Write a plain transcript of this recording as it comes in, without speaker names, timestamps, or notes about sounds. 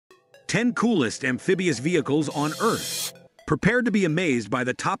10 coolest amphibious vehicles on Earth. Prepare to be amazed by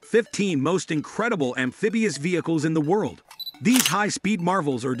the top 15 most incredible amphibious vehicles in the world. These high-speed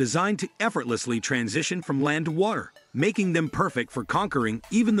marvels are designed to effortlessly transition from land to water, making them perfect for conquering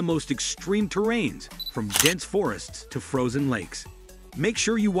even the most extreme terrains, from dense forests to frozen lakes. Make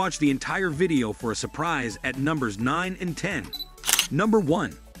sure you watch the entire video for a surprise at numbers 9 and 10. Number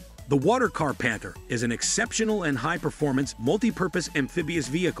 1. The WaterCar Panther is an exceptional and high-performance, multi-purpose amphibious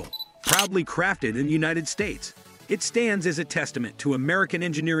vehicle, proudly crafted in the United States. It stands as a testament to American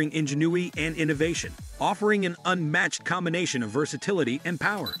engineering ingenuity and innovation, offering an unmatched combination of versatility and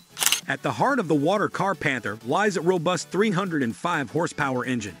power. At the heart of the WaterCar Panther lies a robust 305 horsepower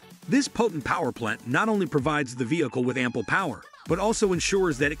engine. This potent power plant not only provides the vehicle with ample power, but also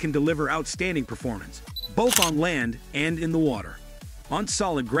ensures that it can deliver outstanding performance, both on land and in the water. On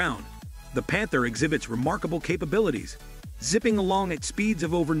solid ground, the Panther exhibits remarkable capabilities, zipping along at speeds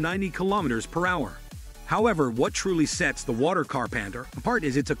of over 90 kilometers per hour. However, what truly sets the WaterCar Panther apart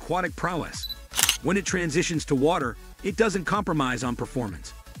is its aquatic prowess. When it transitions to water, it doesn't compromise on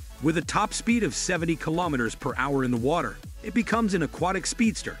performance. With a top speed of 70 kilometers per hour in the water, it becomes an aquatic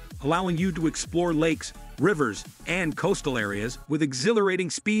speedster, allowing you to explore lakes, rivers, and coastal areas with exhilarating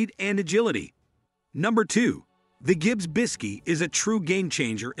speed and agility. Number 2. The Gibbs Biscay is a true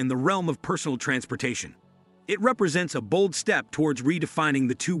game-changer in the realm of personal transportation. It represents a bold step towards redefining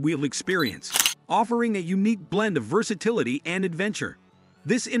the two-wheel experience, offering a unique blend of versatility and adventure.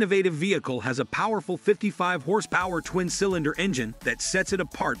 This innovative vehicle has a powerful 55 horsepower twin-cylinder engine that sets it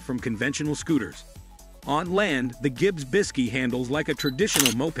apart from conventional scooters. On land, the Gibbs Biscay handles like a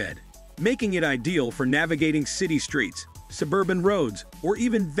traditional moped, making it ideal for navigating city streets, suburban roads, or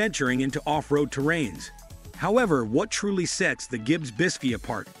even venturing into off-road terrains. However, what truly sets the Gibbs Biscay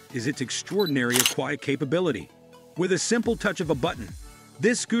apart is its extraordinary aquatic capability. With a simple touch of a button,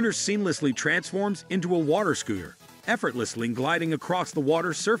 this scooter seamlessly transforms into a water scooter, effortlessly gliding across the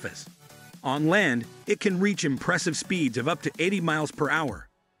water's surface. On land, it can reach impressive speeds of up to 80 miles per hour,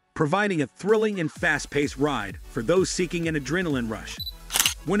 providing a thrilling and fast-paced ride for those seeking an adrenaline rush.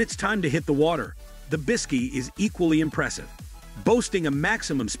 When it's time to hit the water, the Biscay is equally impressive, boasting a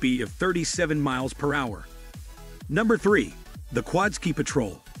maximum speed of 37 miles per hour. Number 3. The Quadski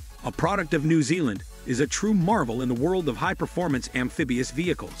Patrol, a product of New Zealand, is a true marvel in the world of high-performance amphibious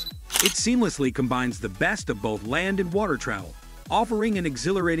vehicles. It seamlessly combines the best of both land and water travel, offering an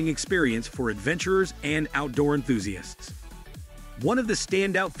exhilarating experience for adventurers and outdoor enthusiasts. One of the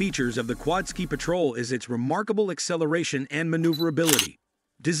standout features of the Quadski Patrol is its remarkable acceleration and maneuverability.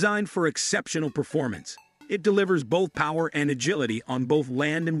 Designed for exceptional performance, it delivers both power and agility on both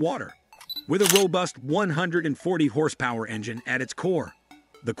land and water. With a robust 140 horsepower engine at its core,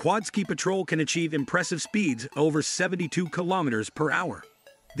 the Quadski Patrol can achieve impressive speeds over 72 kilometers per hour.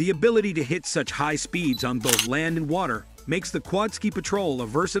 The ability to hit such high speeds on both land and water makes the Quadski Patrol a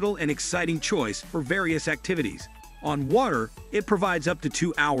versatile and exciting choice for various activities. On water, it provides up to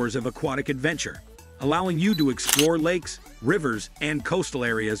 2 hours of aquatic adventure, allowing you to explore lakes, rivers, and coastal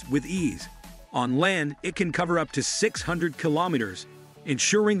areas with ease. On land, it can cover up to 600 kilometers,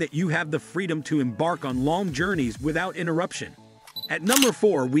 ensuring that you have the freedom to embark on long journeys without interruption. At number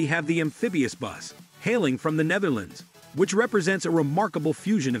 4, we have the Amphibious bus, hailing from the Netherlands, which represents a remarkable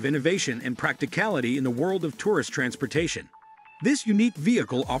fusion of innovation and practicality in the world of tourist transportation. This unique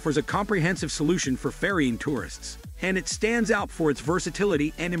vehicle offers a comprehensive solution for ferrying tourists, and it stands out for its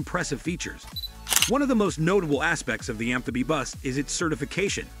versatility and impressive features. One of the most notable aspects of the Amphibious bus is its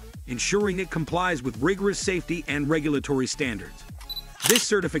certification, ensuring it complies with rigorous safety and regulatory standards. This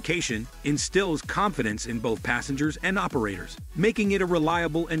certification instills confidence in both passengers and operators, making it a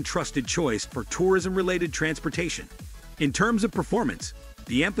reliable and trusted choice for tourism-related transportation. In terms of performance,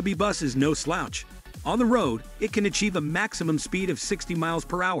 the Amphibious bus is no slouch. On the road, it can achieve a maximum speed of 60 miles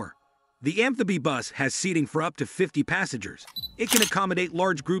per hour. The Amphibious bus has seating for up to 50 passengers. It can accommodate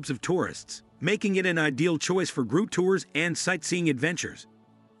large groups of tourists, making it an ideal choice for group tours and sightseeing adventures.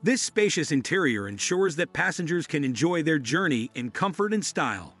 This spacious interior ensures that passengers can enjoy their journey in comfort and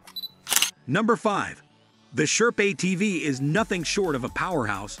style. Number 5. The Sherp ATV is nothing short of a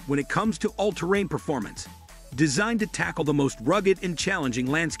powerhouse when it comes to all-terrain performance. Designed to tackle the most rugged and challenging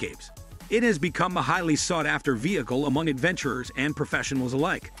landscapes, it has become a highly sought-after vehicle among adventurers and professionals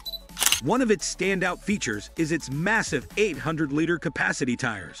alike. One of its standout features is its massive 800-liter capacity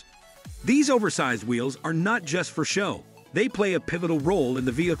tires. These oversized wheels are not just for show. They play a pivotal role in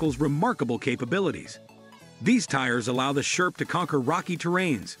the vehicle's remarkable capabilities. These tires allow the Sherp to conquer rocky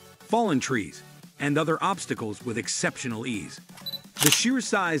terrains, fallen trees, and other obstacles with exceptional ease. The sheer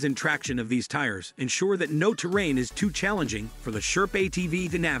size and traction of these tires ensure that no terrain is too challenging for the Sherp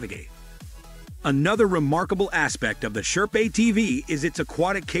ATV to navigate. Another remarkable aspect of the Sherp ATV is its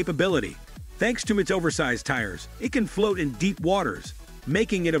aquatic capability. Thanks to its oversized tires, it can float in deep waters,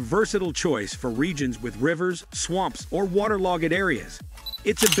 making it a versatile choice for regions with rivers, swamps, or waterlogged areas.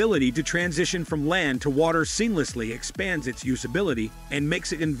 Its ability to transition from land to water seamlessly expands its usability and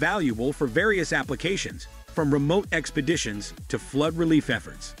makes it invaluable for various applications, from remote expeditions to flood relief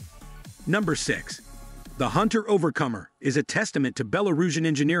efforts. Number 6. The Hunter Overcomer is a testament to Belarusian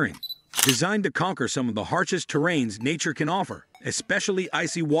engineering. Designed to conquer some of the harshest terrains nature can offer, especially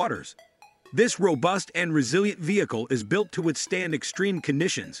icy waters. This robust and resilient vehicle is built to withstand extreme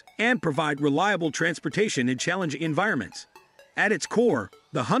conditions and provide reliable transportation in challenging environments. At its core,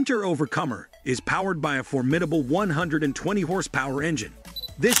 the Hunter Overcomer is powered by a formidable 120 horsepower engine.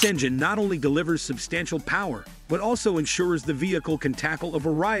 This engine not only delivers substantial power, but also ensures the vehicle can tackle a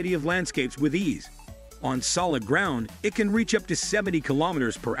variety of landscapes with ease. On solid ground, it can reach up to 70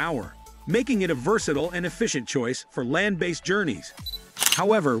 kilometers per hour, making it a versatile and efficient choice for land-based journeys.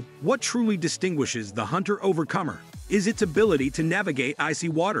 However, what truly distinguishes the Hunter Overcomer is its ability to navigate icy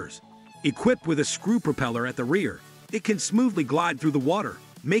waters. Equipped with a screw propeller at the rear, it can smoothly glide through the water,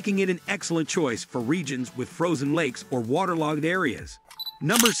 making it an excellent choice for regions with frozen lakes or waterlogged areas.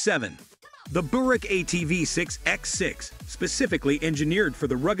 Number 7. The Burek ATV 6X6, specifically engineered for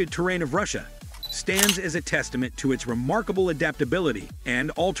the rugged terrain of Russia, stands as a testament to its remarkable adaptability and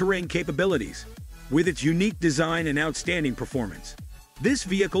all-terrain capabilities. With its unique design and outstanding performance, this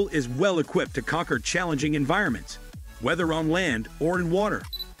vehicle is well equipped to conquer challenging environments, whether on land or in water.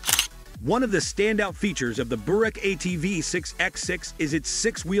 One of the standout features of the Burek ATV 6X6 is its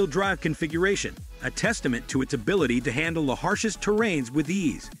six-wheel drive configuration, a testament to its ability to handle the harshest terrains with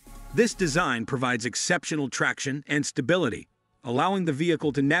ease. This design provides exceptional traction and stability, allowing the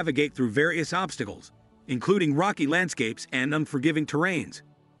vehicle to navigate through various obstacles, including rocky landscapes and unforgiving terrains,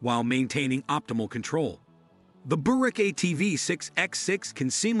 while maintaining optimal control. The Burek ATV 6X6 can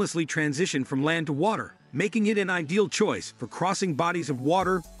seamlessly transition from land to water, making it an ideal choice for crossing bodies of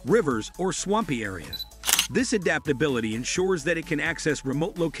water, rivers, or swampy areas. This adaptability ensures that it can access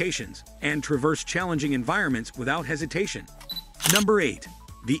remote locations and traverse challenging environments without hesitation. Number 8.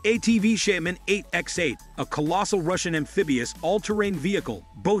 The ATV Shaman 8X8, a colossal Russian amphibious all-terrain vehicle,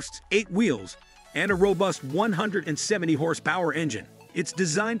 boasts 8 wheels and a robust 170 horsepower engine. It's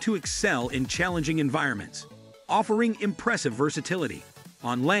designed to excel in challenging environments, offering impressive versatility.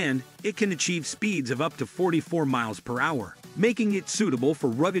 On land, it can achieve speeds of up to 44 miles per hour, making it suitable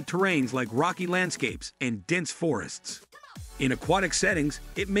for rugged terrains like rocky landscapes and dense forests. In aquatic settings,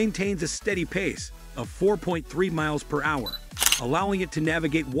 it maintains a steady pace of 4.3 miles per hour, allowing it to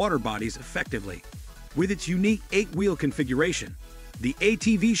navigate water bodies effectively. With its unique 8-wheel configuration, the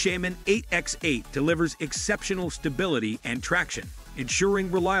ATV Shaman 8X8 delivers exceptional stability and traction,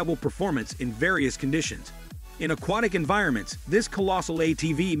 ensuring reliable performance in various conditions. In aquatic environments, this colossal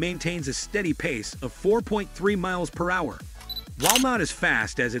ATV maintains a steady pace of 4.3 miles per hour. While not as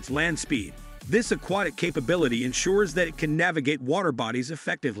fast as its land speed, this aquatic capability ensures that it can navigate water bodies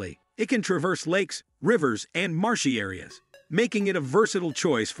effectively. It can traverse lakes, rivers, and marshy areas, making it a versatile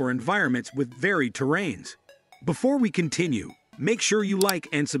choice for environments with varied terrains. Before we continue, make sure you like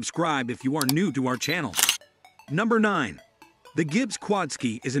and subscribe if you are new to our channel. Number 9. The Gibbs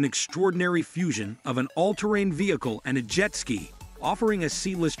Quadski is an extraordinary fusion of an all-terrain vehicle and a jet ski, offering a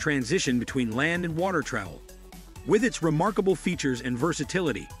seamless transition between land and water travel. With its remarkable features and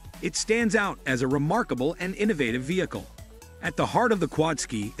versatility, it stands out as a remarkable and innovative vehicle. At the heart of the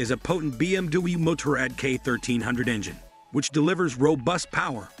Quadski is a potent BMW Motorrad K1300 engine, which delivers robust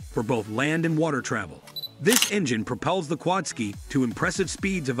power for both land and water travel. This engine propels the Quadski to impressive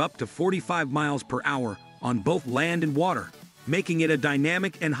speeds of up to 45 miles per hour on both land and water, making it a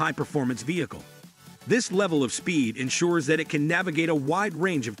dynamic and high-performance vehicle. This level of speed ensures that it can navigate a wide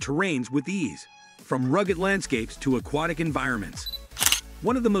range of terrains with ease, from rugged landscapes to aquatic environments.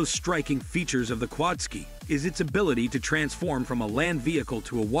 One of the most striking features of the Quadski is its ability to transform from a land vehicle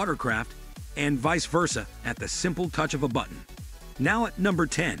to a watercraft and vice versa at the simple touch of a button. Now at number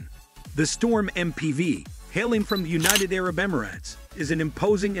 10, the Storm MPV, hailing from the United Arab Emirates, is an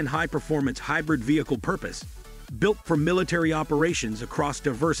imposing and high-performance hybrid vehicle purpose, built for military operations across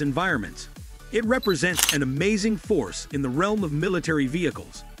diverse environments. It represents an amazing force in the realm of military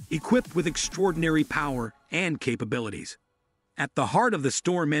vehicles, equipped with extraordinary power and capabilities. At the heart of the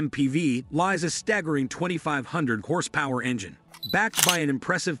Storm MPV lies a staggering 2,500 horsepower engine, backed by an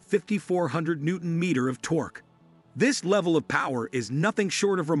impressive 5,400 Newton-meter of torque. This level of power is nothing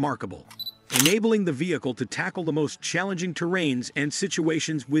short of remarkable, enabling the vehicle to tackle the most challenging terrains and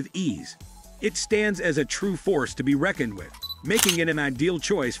situations with ease. It stands as a true force to be reckoned with, making it an ideal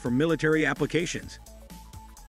choice for military applications.